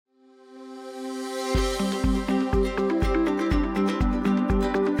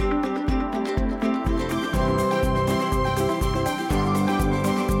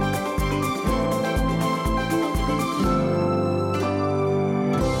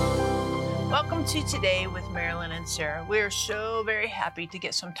To Today with Marilyn and Sarah. We are so very happy to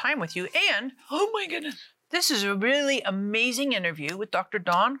get some time with you. And, oh my goodness, this is a really amazing interview with Dr.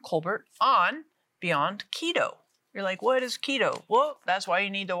 Don Colbert on Beyond Keto. You're like, what is keto? Well, that's why you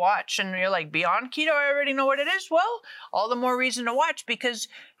need to watch. And you're like, Beyond Keto, I already know what it is. Well, all the more reason to watch, because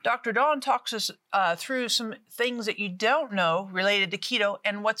Dr. Don talks us through some things that you don't know related to keto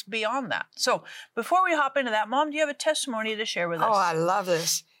and what's beyond that. So before we hop into that, Mom, do you have a testimony to share with us? Oh, I love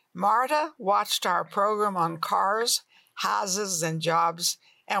this. Marta watched our program on cars, houses, and jobs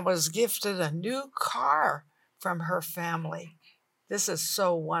and was gifted a new car from her family. This is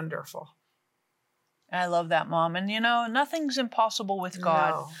so wonderful. I love that, Mom. And, you know, nothing's impossible with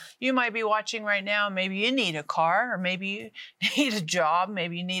God. No. You might be watching right now. Maybe you need a car, or maybe you need a job.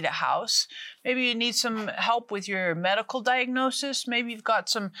 Maybe you need a house. Maybe you need some help with your medical diagnosis. Maybe you've got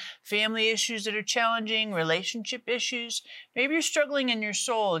some family issues that are challenging, relationship issues. Maybe you're struggling in your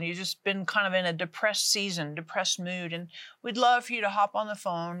soul and you've just been kind of in a depressed season, depressed mood. And we'd love for you to hop on the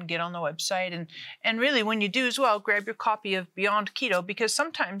phone, get on the website. And really, when you do as well, grab your copy of Beyond Keto, because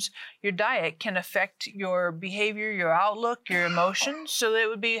sometimes your diet can affect your behavior, your outlook, your emotions. So it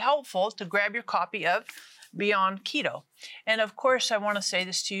would be helpful to grab your copy of Beyond Keto. And of course, I want to say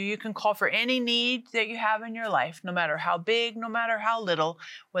this to you. You can call for any need that you have in your life, no matter how big, no matter how little,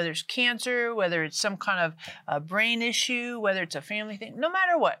 whether it's cancer, whether it's some kind of a brain issue, whether it's a family thing, no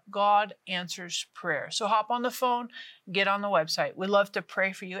matter what, God answers prayer. So hop on the phone, get on the website. We'd love to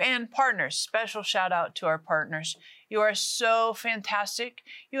pray for you. And partners, special shout out to our partners. You are so fantastic.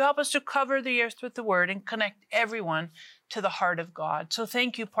 You help us to cover the earth with the word and connect everyone to the heart of God. So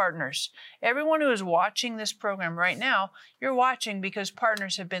thank you, partners. Everyone who is watching this program right now, you're watching because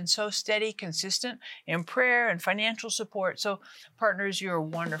partners have been so steady, consistent in prayer and financial support. So partners, you're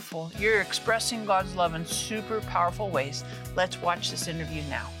wonderful. You're expressing God's love in super powerful ways. Let's watch this interview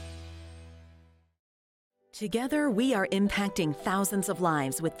now. Together, we are impacting thousands of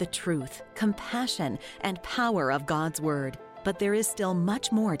lives with the truth, compassion, and power of God's Word. But there is still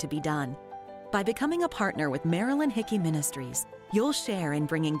much more to be done. By becoming a partner with Marilyn Hickey Ministries, you'll share in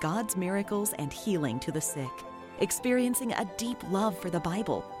bringing God's miracles and healing to the sick, experiencing a deep love for the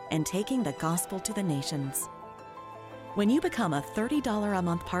Bible, and taking the gospel to the nations. When you become a $30 a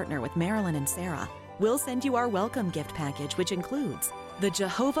month partner with Marilyn and Sarah, we'll send you our welcome gift package, which includes the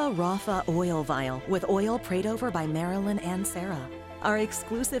Jehovah Rapha oil vial with oil prayed over by Marilyn and Sarah, our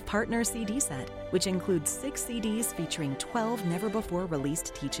exclusive partner CD set, which includes 6 CDs featuring 12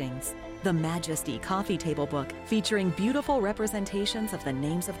 never-before-released teachings, the Majesty coffee table book featuring beautiful representations of the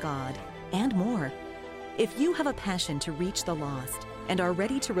names of God, and more. If you have a passion to reach the lost and are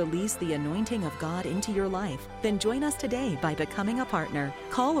ready to release the anointing of God into your life, then join us today by becoming a partner.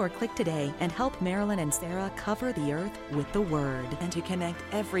 Call or click today and help Marilyn and Sarah cover the earth with the Word and to connect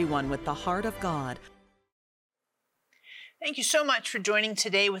everyone with the heart of God. Thank you so much for joining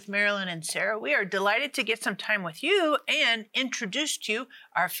today with Marilyn and Sarah. We are delighted to get some time with you and introduce to you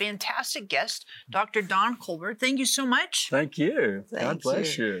our fantastic guest, Dr. Don Colbert. Thank you so much. Thank you. Thank God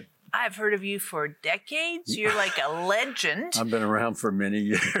bless you. I've heard of you for decades. You're like a legend. I've been around for many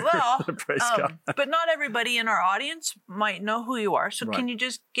years. Well, Praise God. But not everybody in our audience might know who you are. So Right. Can you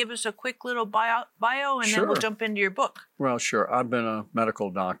just give us a quick little bio and Sure. then we'll jump into your book? Well, sure. I've been a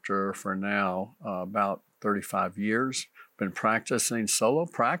medical doctor for now about 35 years. Been practicing solo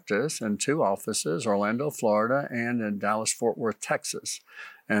practice in 2 offices, Orlando, Florida, and in Dallas, Fort Worth, Texas.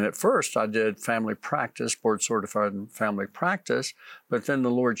 And at first I did family practice, board certified in family practice, but then the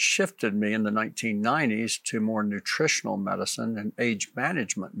Lord shifted me in the 1990s to more nutritional medicine and age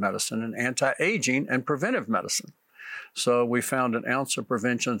management medicine and anti-aging and preventive medicine. So we found an ounce of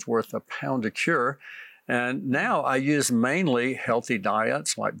prevention's worth a pound of cure. And now I use mainly healthy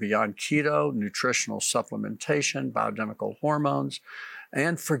diets like Beyond Keto, nutritional supplementation, bioidentical hormones,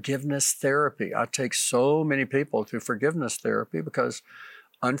 and forgiveness therapy. I take so many people through forgiveness therapy because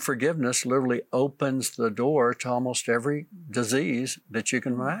unforgiveness literally opens the door to almost every disease that you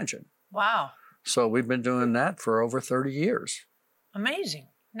can imagine. Wow. So we've been doing that for over 30 years. Amazing.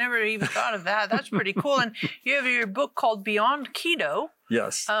 Never even thought of that. That's pretty cool. And you have your book called Beyond Keto.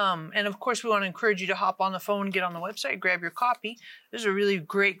 Yes. And of course, we want to encourage you to hop on the phone, get on the website, grab your copy. This is a really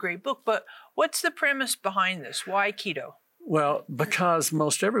great, great book. But what's the premise behind this? Why keto? Well, because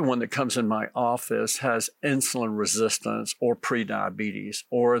most everyone that comes in my office has insulin resistance or prediabetes,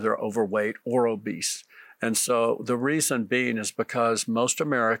 or they're overweight or obese. And so the reason being is because most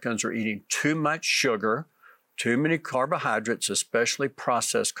Americans are eating too much sugar, too many carbohydrates, especially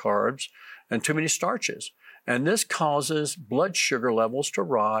processed carbs, and too many starches. And this causes blood sugar levels to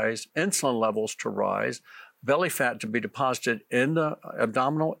rise, insulin levels to rise, belly fat to be deposited in the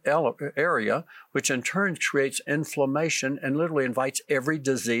abdominal area, which in turn creates inflammation and literally invites every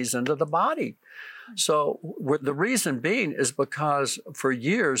disease into the body. So the reason being is because for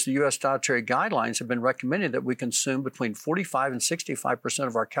years, the U.S. dietary guidelines have been recommending that we consume between 45 and 65%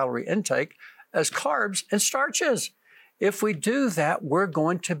 of our calorie intake as carbs and starches. If we do that, we're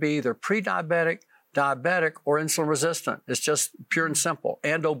going to be either pre-diabetic, diabetic, or insulin resistant. It's just pure and simple,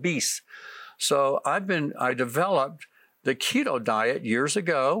 and obese. So I developed the keto diet years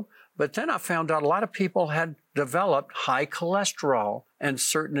ago, but then I found out a lot of people had developed high cholesterol and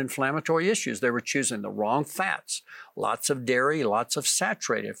certain inflammatory issues. They were choosing the wrong fats, lots of dairy, lots of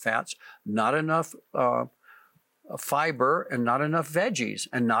saturated fats, not enough fiber and not enough veggies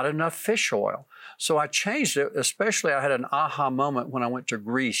and not enough fish oil. So I changed it, especially I had an aha moment when I went to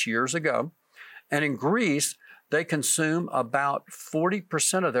Greece years ago. And in Greece, they consume about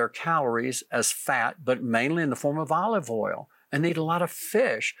 40% of their calories as fat, but mainly in the form of olive oil, and they eat a lot of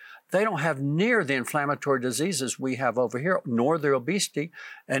fish. They don't have near the inflammatory diseases we have over here, nor the obesity.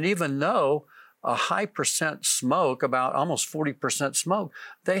 And even though a high percent smoke, about almost 40% smoke,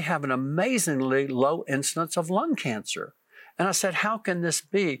 they have an amazingly low incidence of lung cancer. And I said, how can this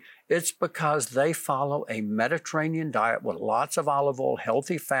be? It's because they follow a Mediterranean diet with lots of olive oil,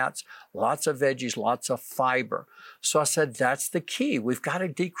 healthy fats, lots of veggies, lots of fiber. So I said, that's the key. We've got to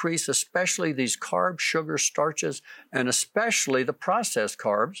decrease especially these carbs, sugars, starches, and especially the processed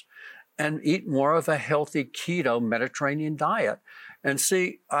carbs, and eat more of a healthy keto Mediterranean diet. And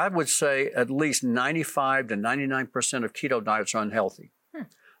see, I would say at least 95 to 99% of keto diets are unhealthy.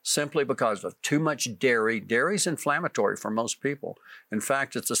 Simply because of too much dairy. Dairy is inflammatory for most people. In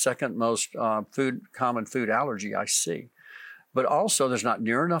fact, it's the second most common food allergy I see. But also, there's not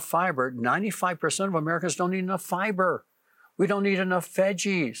near enough fiber. 95% of Americans don't eat enough fiber. We don't eat enough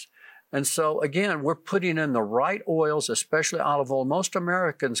veggies. And so, again, we're putting in the right oils, especially olive oil. Most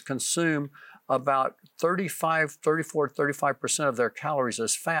Americans consume about 35% of their calories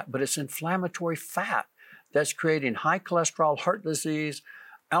as fat, but it's inflammatory fat that's creating high cholesterol, heart disease,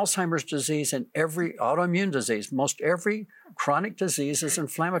 Alzheimer's disease, and every autoimmune disease. Most every chronic disease is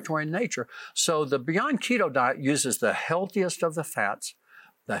inflammatory in nature. So the Beyond Keto diet uses the healthiest of the fats,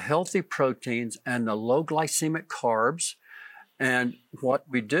 the healthy proteins, and the low glycemic carbs. And what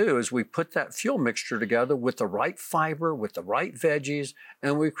we do is we put that fuel mixture together with the right fiber, with the right veggies,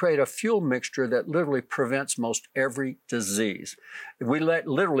 and we create a fuel mixture that literally prevents most every disease. We let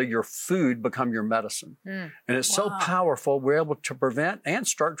literally your food become your medicine. And it's so powerful, we're able to prevent and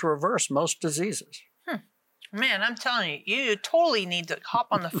start to reverse most diseases. Man, I'm telling you, you totally need to hop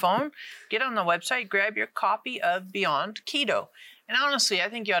on the phone, get on the website, grab your copy of Beyond Keto. And honestly, I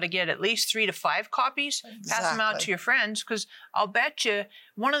think you ought to get at least 3 to 5 copies, pass them out to your friends, because I'll bet you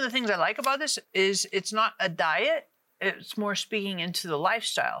one of the things I like about this is it's not a diet. It's more speaking into the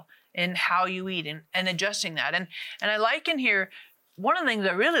lifestyle and how you eat and adjusting that. And I like in here, one of the things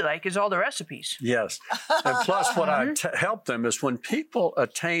I really like is all the recipes. Yes. And plus what I help them is when people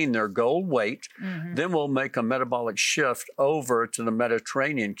attain their goal weight, then we'll make a metabolic shift over to the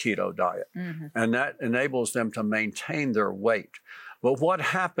Mediterranean keto diet. And that enables them to maintain their weight. But what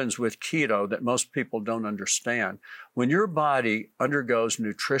happens with keto that most people don't understand, when your body undergoes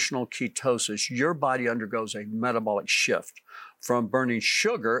nutritional ketosis, your body undergoes a metabolic shift from burning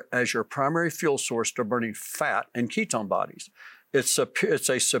sugar as your primary fuel source to burning fat and ketone bodies. It's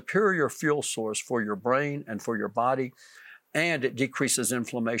a superior fuel source for your brain and for your body, and it decreases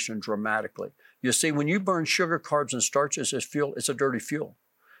inflammation dramatically. You see, when you burn sugar, carbs, and starches as fuel, it's a dirty fuel.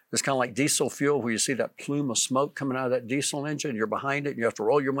 It's kind of like diesel fuel where you see that plume of smoke coming out of that diesel engine, you're behind it, and you have to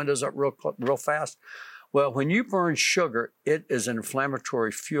roll your windows up real fast. Well, when you burn sugar, it is an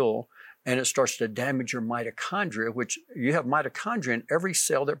inflammatory fuel, and it starts to damage your mitochondria, which you have mitochondria in every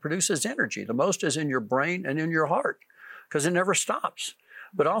cell that produces energy. The most is in your brain and in your heart, because it never stops.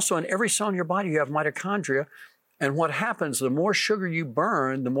 But also in every cell in your body, you have mitochondria. And what happens, the more sugar you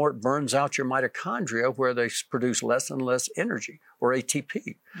burn, the more it burns out your mitochondria, where they produce less and less energy, or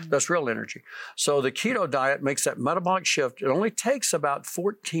ATP. That's real energy. So the keto diet makes that metabolic shift. It only takes about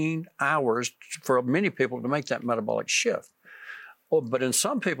 14 hours for many people to make that metabolic shift. But in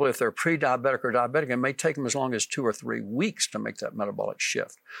some people, if they're pre-diabetic or diabetic, it may take them as long as 2 or 3 weeks to make that metabolic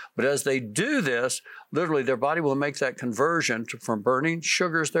shift. But as they do this, literally their body will make that conversion from burning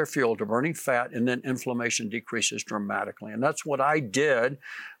sugar as their fuel to burning fat, and then inflammation decreases dramatically. And that's what I did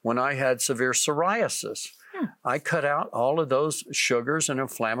when I had severe psoriasis. I cut out all of those sugars and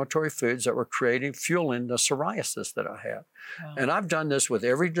inflammatory foods that were fueling the psoriasis that I had. Wow. And I've done this with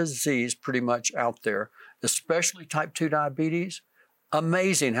every disease pretty much out there, especially type 2 diabetes.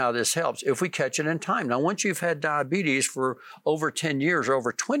 Amazing how this helps if we catch it in time. Now, once you've had diabetes for over 10 years or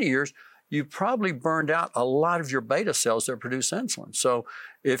over 20 years, you probably burned out a lot of your beta cells that produce insulin. So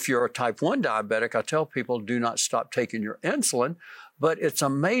if you're a type 1 diabetic, I tell people do not stop taking your insulin. But it's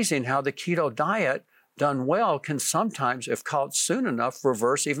amazing how the keto diet done well can sometimes, if caught soon enough,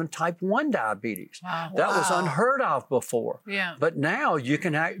 reverse even type 1 diabetes. Wow. That was unheard of before. Yeah. But now you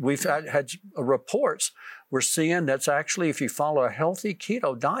can we've had reports we're seeing that's actually, if you follow a healthy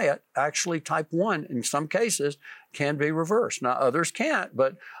keto diet, actually type 1 in some cases can be reversed. Now others can't,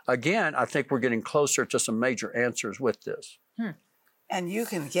 but again, I think we're getting closer to some major answers with this. And you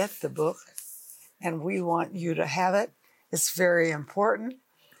can get the book, and we want you to have it. It's very important.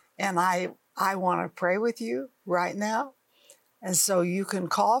 And I want to pray with you right now. And so you can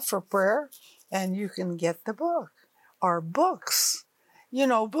call for prayer and you can get the book or books. You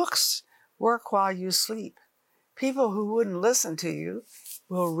know, books work while you sleep. People who wouldn't listen to you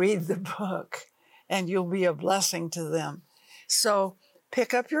will read the book and you'll be a blessing to them. So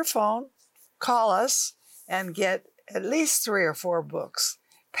pick up your phone, call us, and get at least 3 or 4 books.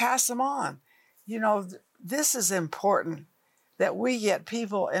 Pass them on. You know, this is important, that we get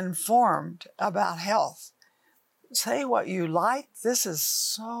people informed about health. Say what you like. This is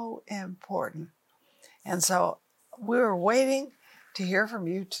so important. And so we're waiting to hear from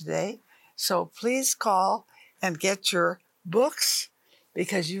you today. So please call and get your books,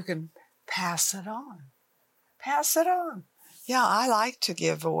 because you can pass it on. Pass it on. Yeah, I like to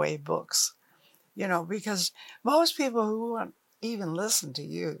give away books, you know, because most people who won't even listen to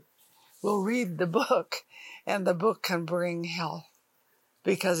you will read the book, and the book can bring health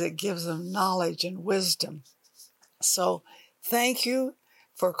because it gives them knowledge and wisdom. So thank you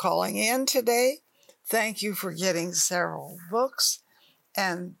for calling in today. Thank you for getting several books,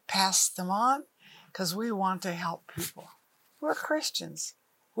 and pass them on, because we want to help people. We're Christians.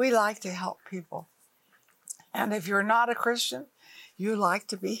 We like to help people. And if you're not a Christian, you like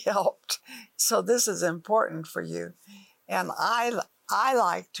to be helped. So this is important for you. And I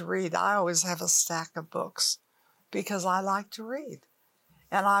like to read. I always have a stack of books because I like to read.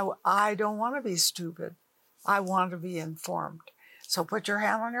 And I don't want to be stupid. I want to be informed. So put your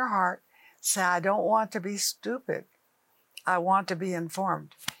hand on your heart. Say, I don't want to be stupid. I want to be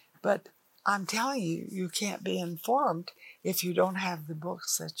informed. But I'm telling you, you can't be informed if you don't have the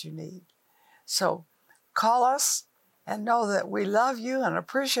books that you need. So call us and know that we love you and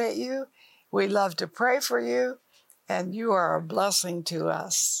appreciate you. We love to pray for you, and you are a blessing to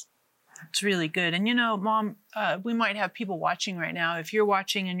us. It's really good. And you know, Mom, we might have people watching right now. If you're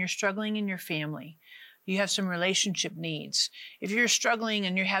watching and you're struggling in your family, you have some relationship needs. If you're struggling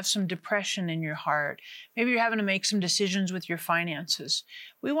and you have some depression in your heart, maybe you're having to make some decisions with your finances,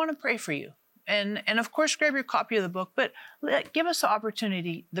 we want to pray for you. And of course, grab your copy of the book, but give us the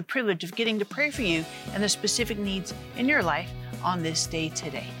opportunity, the privilege of getting to pray for you and the specific needs in your life on this day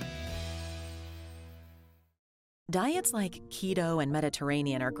today. Diets like keto and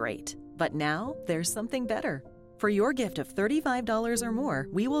Mediterranean are great, but now there's something better. For your gift of $35 or more,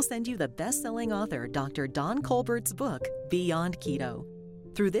 we will send you the best-selling author, Dr. Don Colbert's book, Beyond Keto.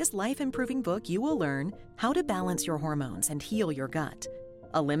 Through this life-improving book, you will learn how to balance your hormones and heal your gut,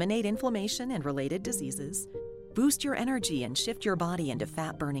 eliminate inflammation and related diseases, boost your energy and shift your body into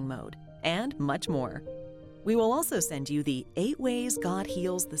fat-burning mode, and much more. We will also send you the 8 Ways God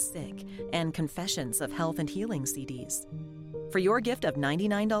Heals the Sick and Confessions of Health and Healing CDs. For your gift of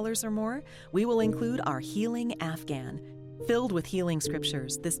 $99 or more, we will include our Healing Afghan. Filled with healing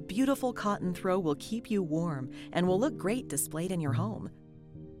scriptures, this beautiful cotton throw will keep you warm and will look great displayed in your home.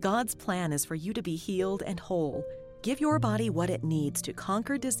 God's plan is for you to be healed and whole. Give your body what it needs to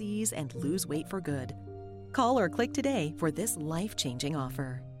conquer disease and lose weight for good. Call or click today for this life-changing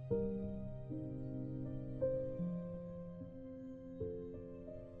offer.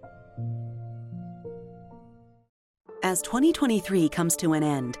 As 2023 comes to an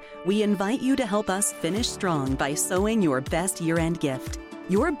end, we invite you to help us finish strong by sowing your best year-end gift.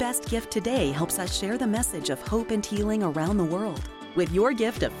 Your best gift today helps us share the message of hope and healing around the world. With your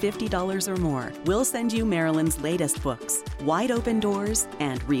gift of $50 or more, we'll send you Marilyn's latest books, Wide Open Doors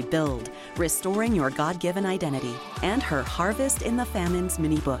and Rebuild, Restoring Your God-Given Identity, and her Harvest in the Famines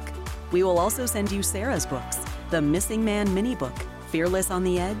mini book. We will also send you Sarah's books, the Missing Man mini book, Fearless on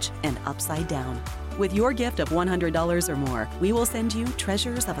the Edge, and Upside Down. With your gift of $100 or more, we will send you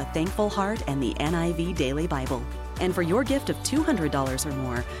Treasures of a Thankful Heart and the NIV Daily Bible. And for your gift of $200 or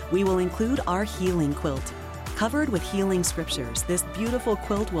more, we will include our healing quilt. Covered with healing scriptures, this beautiful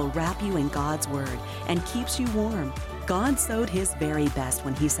quilt will wrap you in God's Word and keeps you warm. God sowed His very best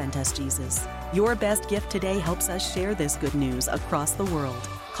when He sent us Jesus. Your best gift today helps us share this good news across the world.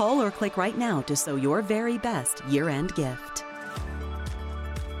 Call or click right now to sow your very best year-end gift.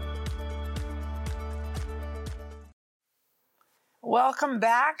 Welcome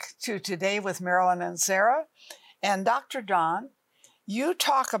back to Today with Marilyn and Sarah. And Dr. Don, you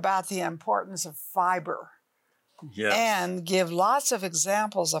talk about the importance of fiber. Yes. And give lots of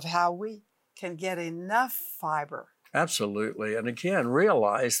examples of how we can get enough fiber. Absolutely. And again,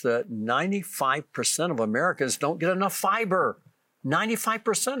 realize that 95% of Americans don't get enough fiber.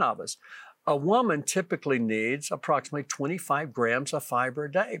 95% of us. A woman typically needs approximately 25 grams of fiber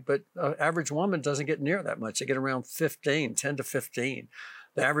a day, but an average woman doesn't get near that much. They get around 10 to 15.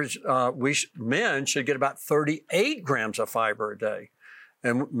 The average, men should get about 38 grams of fiber a day.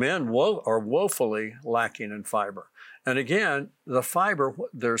 And men are woefully lacking in fiber. And again, the fiber,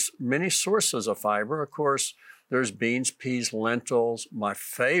 there's many sources of fiber. Of course, there's beans, peas, lentils. My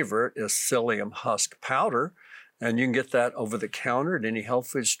favorite is psyllium husk powder. And you can get that over the counter at any health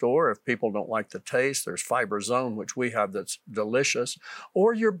food store. If people don't like the taste, there's Fiber Zone, which we have that's delicious.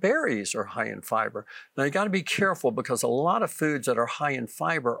 Or your berries are high in fiber. Now, you got to be careful because a lot of foods that are high in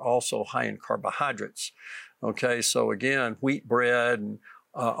fiber are also high in carbohydrates. Okay, so again, wheat bread and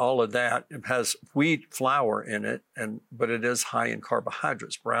all of that, it has wheat flour in it, but it is high in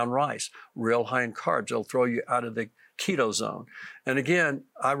carbohydrates. Brown rice, real high in carbs. It'll throw you out of the keto zone. And again,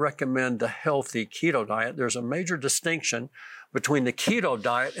 I recommend the healthy keto diet. There's a major distinction between the keto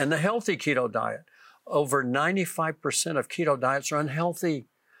diet and the healthy keto diet. Over 95% of keto diets are unhealthy.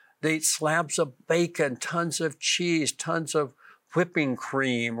 They eat slabs of bacon, tons of cheese, tons of whipping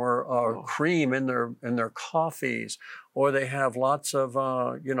cream or cream in their coffees, or they have lots of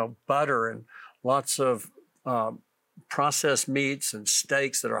butter and lots of processed meats and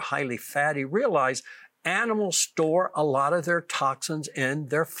steaks that are highly fatty. Realize animals store a lot of their toxins in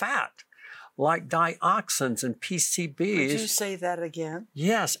their fat, like dioxins and PCBs. Could you say that again?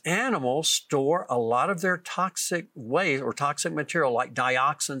 Yes, animals store a lot of their toxic waste or toxic material like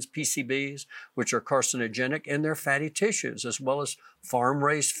dioxins, PCBs, which are carcinogenic, in their fatty tissues, as well as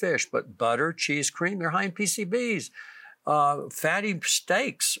farm-raised fish. But butter, cheese, cream, they're high in PCBs. Fatty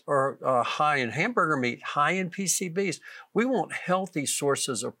steaks are high in hamburger meat, high in PCBs. We want healthy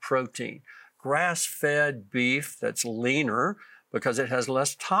sources of protein. Grass-fed beef that's leaner because it has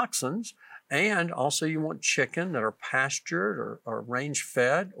less toxins. And also you want chicken that are pastured or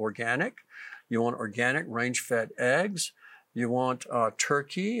range-fed, organic. You want organic range-fed eggs. You want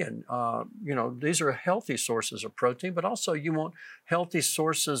turkey, and these are healthy sources of protein, but also you want healthy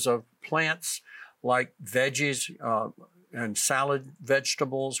sources of plants like veggies and salad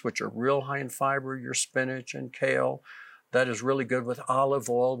vegetables, which are real high in fiber, your spinach and kale. That is really good with olive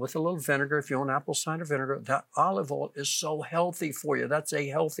oil, with a little vinegar. If you want apple cider vinegar, that olive oil is so healthy for you. That's a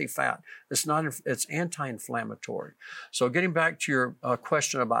healthy fat. It's anti-inflammatory. So getting back to your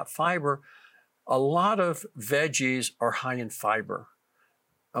question about fiber, a lot of veggies are high in fiber.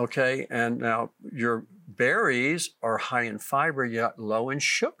 Okay, and now your berries are high in fiber yet low in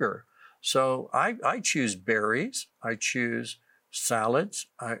sugar. So I choose berries. I choose salads.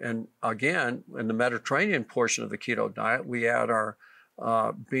 And again, in the Mediterranean portion of the keto diet, we add our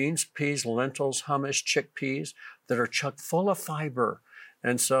beans, peas, lentils, hummus, chickpeas that are chock full of fiber.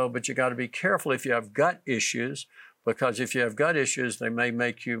 And so, but you got to be careful if you have gut issues, because if you have gut issues, they may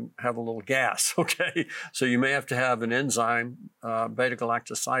make you have a little gas, okay? So you may have to have an enzyme,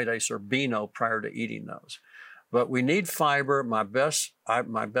 beta-galactosidase or BINO, prior to eating those. But we need fiber. My best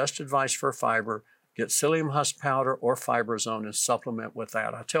advice for fiber, get psyllium husk powder or Fiber Zone and supplement with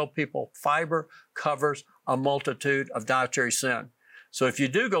that. I tell people fiber covers a multitude of dietary sin. So if you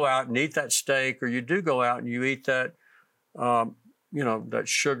do go out and eat that steak, or you do go out and you eat that, that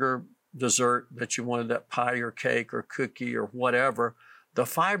sugar dessert that you wanted, that pie or cake or cookie or whatever, the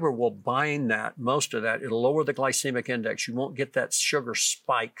fiber will bind that, most of that. It'll lower the glycemic index. You won't get that sugar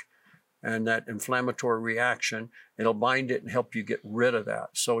spike and that inflammatory reaction. It'll bind it and help you get rid of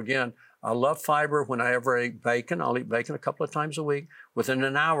that. So again, I love fiber. When I ever ate bacon, I'll eat bacon a couple of times a week. Within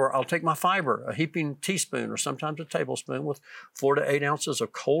an hour, I'll take my fiber, a heaping teaspoon or sometimes a tablespoon with 4 to 8 ounces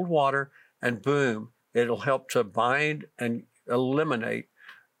of cold water, and boom, it'll help to bind and eliminate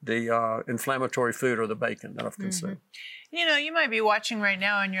the inflammatory food or the bacon that I've consumed. You know, you might be watching right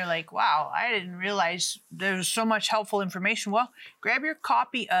now and you're like, wow, I didn't realize there was so much helpful information. Well, grab your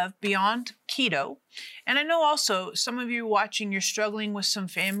copy of Beyond Keto. And I know also some of you watching, you're struggling with some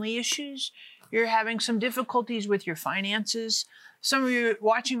family issues. You're having some difficulties with your finances. Some of you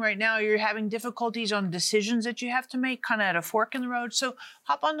watching right now, you're having difficulties on decisions that you have to make, kind of at a fork in the road. So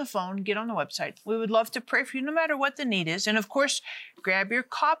hop on the phone, get on the website. We would love to pray for you no matter what the need is. And of course, grab your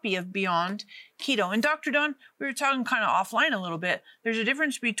copy of Beyond Keto. And Dr. Don, we were talking kind of offline a little bit. There's a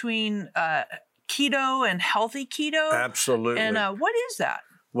difference between keto and healthy keto. Absolutely. And what is that?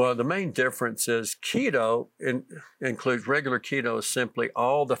 Well, the main difference is keto includes regular keto is simply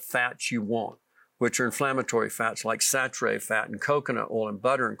all the fats you want, which are inflammatory fats like saturated fat and coconut oil and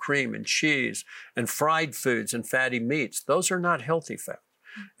butter and cream and cheese and fried foods and fatty meats. Those are not healthy fats.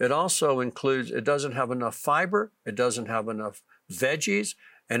 It also includes, it doesn't have enough fiber, it doesn't have enough veggies,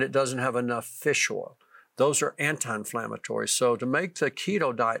 and it doesn't have enough fish oil. Those are anti-inflammatory. So to make the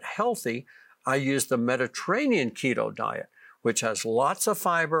keto diet healthy, I use the Mediterranean keto diet, which has lots of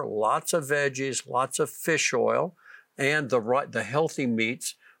fiber, lots of veggies, lots of fish oil, and the healthy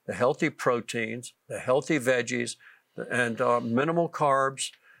meats, the healthy proteins, the healthy veggies, and minimal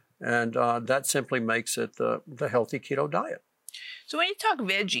carbs, and that simply makes it the healthy keto diet. So when you talk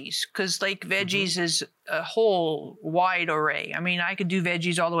veggies, because like veggies is a whole wide array. I mean, I could do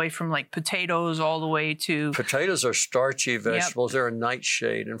veggies all the way from like potatoes all the way to... Potatoes are starchy vegetables. Yep. They're a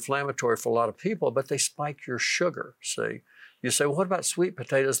nightshade, inflammatory for a lot of people, but they spike your sugar, see? You say, well, what about sweet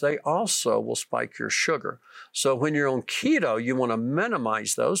potatoes? They also will spike your sugar. So when you're on keto, you want to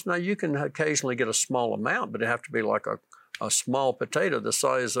minimize those. Now, you can occasionally get a small amount, but it have to be like a small potato the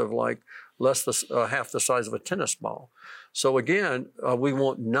size of like half the size of a tennis ball. So again, we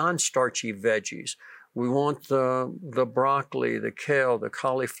want non-starchy veggies. We want the broccoli, the kale, the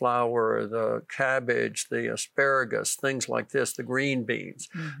cauliflower, the cabbage, the asparagus, things like this, the green beans.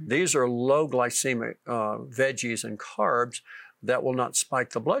 Mm-hmm. These are low glycemic veggies and carbs that will not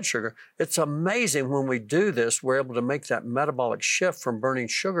spike the blood sugar. It's amazing when we do this, we're able to make that metabolic shift from burning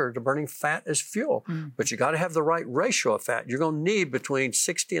sugar to burning fat as fuel. Mm. But you got to have the right ratio of fat. You're going to need between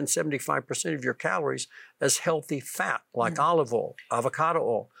 60 and 75% of your calories as healthy fat, like olive oil, avocado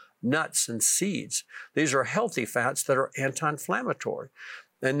oil, nuts and seeds. These are healthy fats that are anti-inflammatory.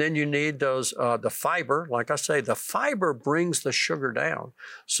 And then you need those, the fiber. Like I say, the fiber brings the sugar down.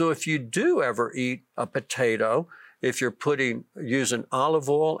 So if you do ever eat a potato, if you're using olive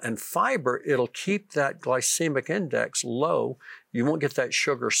oil and fiber, it'll keep that glycemic index low. You won't get that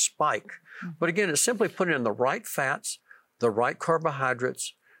sugar spike. Mm-hmm. But again, it's simply putting in the right fats, the right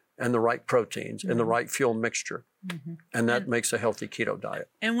carbohydrates, and the right proteins in the right fuel mixture. Mm-hmm. And that makes a healthy keto diet.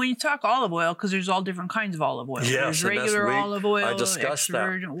 And when you talk olive oil, because there's all different kinds of olive oil. Yes, there's regular olive oil, I discussed extra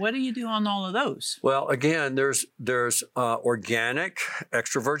virgin. What do you do on all of those? Well, again, there's organic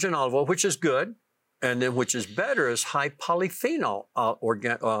extra virgin olive oil, which is good. And then which is better is high polyphenol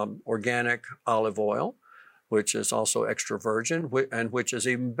organic olive oil, which is also extra virgin, and which is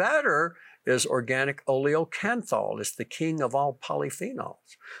even better is organic oleocanthal. It's the king of all polyphenols.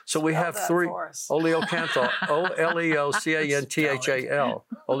 So we have three. Oleocanthal, Oleocanthal,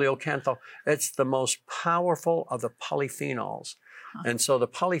 oleocanthal. It's the most powerful of the polyphenols. And so the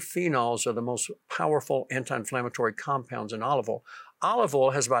polyphenols are the most powerful anti-inflammatory compounds in olive oil. Olive oil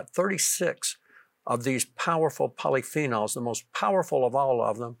has about 36 of these powerful polyphenols. The most powerful of all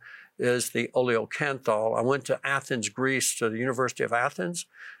of them is the oleocanthal. I went to Athens, Greece, to the University of Athens,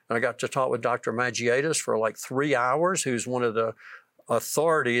 and I got to talk with Dr. Magiotis for like 3 hours, who's one of the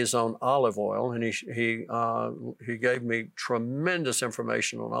authorities on olive oil, and he gave me tremendous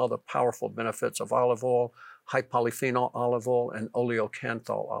information on all the powerful benefits of olive oil, high polyphenol olive oil, and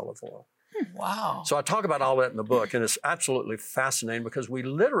oleocanthal olive oil. Wow. So I talk about all that in the book, and it's absolutely fascinating because we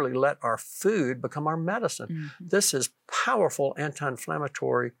literally let our food become our medicine. Mm-hmm. This is powerful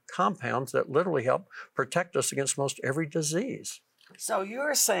anti-inflammatory compounds that literally help protect us against most every disease. So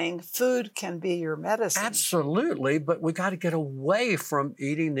you're saying food can be your medicine? Absolutely, but we got to get away from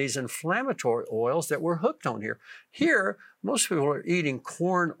eating these inflammatory oils that we're hooked on here. Here, Most people are eating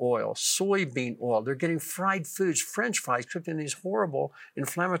corn oil, soybean oil. They're getting fried foods, French fries cooked in these horrible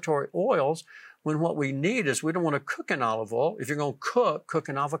inflammatory oils, when what we need is we don't want to cook in olive oil. If you're going to cook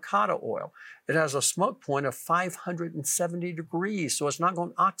in avocado oil. It has a smoke point of 570 degrees, so it's not going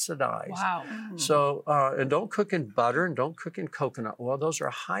to oxidize. Wow. So, and don't cook in butter and don't cook in coconut oil. Those are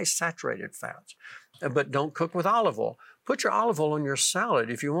high saturated fats. But don't cook with olive oil. Put your olive oil on your salad.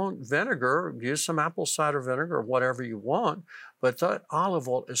 If you want vinegar, use some apple cider vinegar or whatever you want. But that olive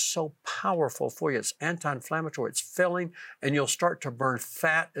oil is so powerful for you. It's anti-inflammatory, it's filling, and you'll start to burn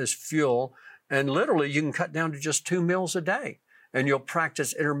fat as fuel. And literally, you can cut down to just 2 meals a day. And you'll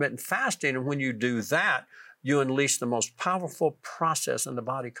practice intermittent fasting. And when you do that, you unleash the most powerful process in the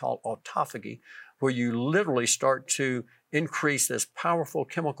body called autophagy, where you literally start to increase this powerful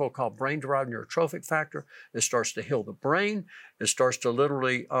chemical called brain-derived neurotrophic factor. It starts to heal the brain. It starts to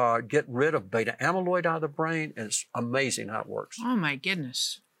literally get rid of beta amyloid out of the brain. And it's amazing how it works. Oh, my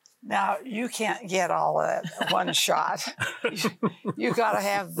goodness. Now, you can't get all of that one shot. You got to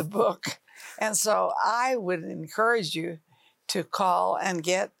have the book. And so I would encourage you to call and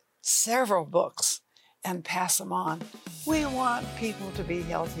get several books and pass them on. We want people to be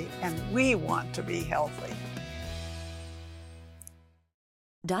healthy, and we want to be healthy.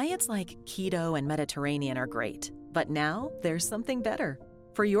 Diets like keto and Mediterranean are great, but now there's something better.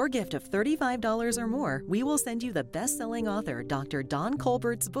 For your gift of $35 or more, we will send you the best-selling author, Dr. Don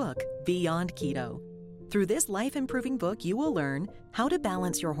Colbert's book, Beyond Keto. Through this life-improving book, you will learn how to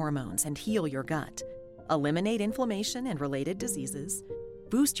balance your hormones and heal your gut, eliminate inflammation and related diseases,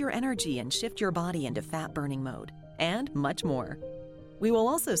 boost your energy and shift your body into fat-burning mode, and much more. We will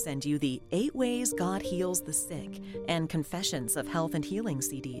also send you the 8 Ways God Heals the Sick and Confessions of Health and Healing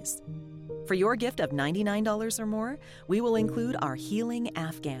CDs. For your gift of $99 or more, we will include our Healing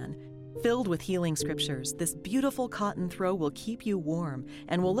Afghan. Filled with healing scriptures, this beautiful cotton throw will keep you warm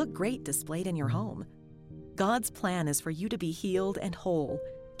and will look great displayed in your home. God's plan is for you to be healed and whole.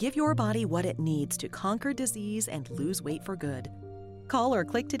 Give your body what it needs to conquer disease and lose weight for good. Call or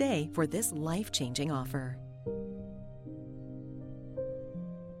click today for this life-changing offer.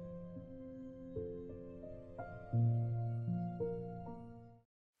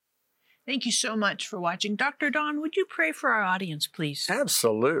 Thank you so much for watching. Dr. Don, would you pray for our audience, please?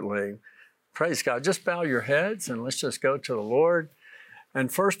 Absolutely. Praise God. Just bow your heads and let's just go to the Lord. And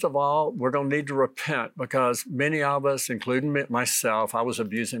first of all, we're going to need to repent because many of us, including myself, I was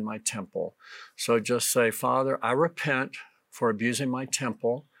abusing my temple. So just say, Father, I repent for abusing my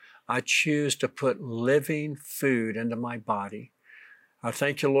temple. I choose to put living food into my body. I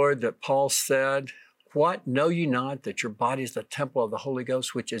thank you, Lord, that Paul said, what, know ye not that your body is the temple of the Holy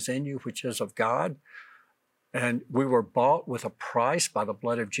Ghost, which is in you, which is of God? And we were bought with a price by the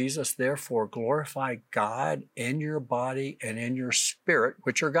blood of Jesus. Therefore, glorify God in your body and in your spirit,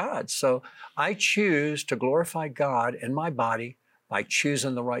 which are God's. So I choose to glorify God in my body by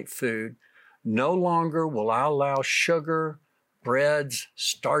choosing the right food. No longer will I allow sugar, breads,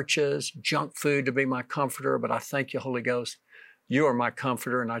 starches, junk food to be my comforter, but I thank you, Holy Ghost. You are my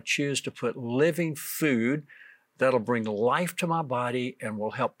comforter, and I choose to put living food that'll bring life to my body and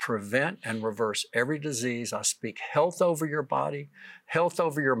will help prevent and reverse every disease. I speak health over your body, health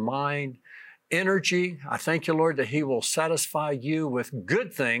over your mind, energy. I thank you, Lord, that He will satisfy you with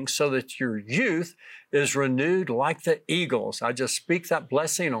good things so that your youth is renewed like the eagles. I just speak that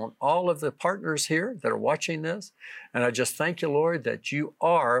blessing on all of the partners here that are watching this. And I just thank you, Lord, that you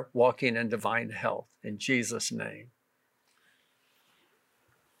are walking in divine health. In Jesus' name.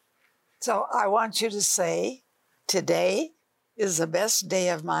 So I want you to say, today is the best day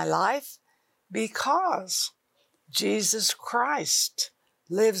of my life because Jesus Christ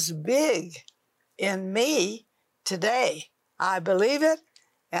lives big in me today. I believe it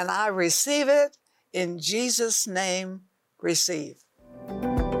and I receive it. In Jesus' name, receive.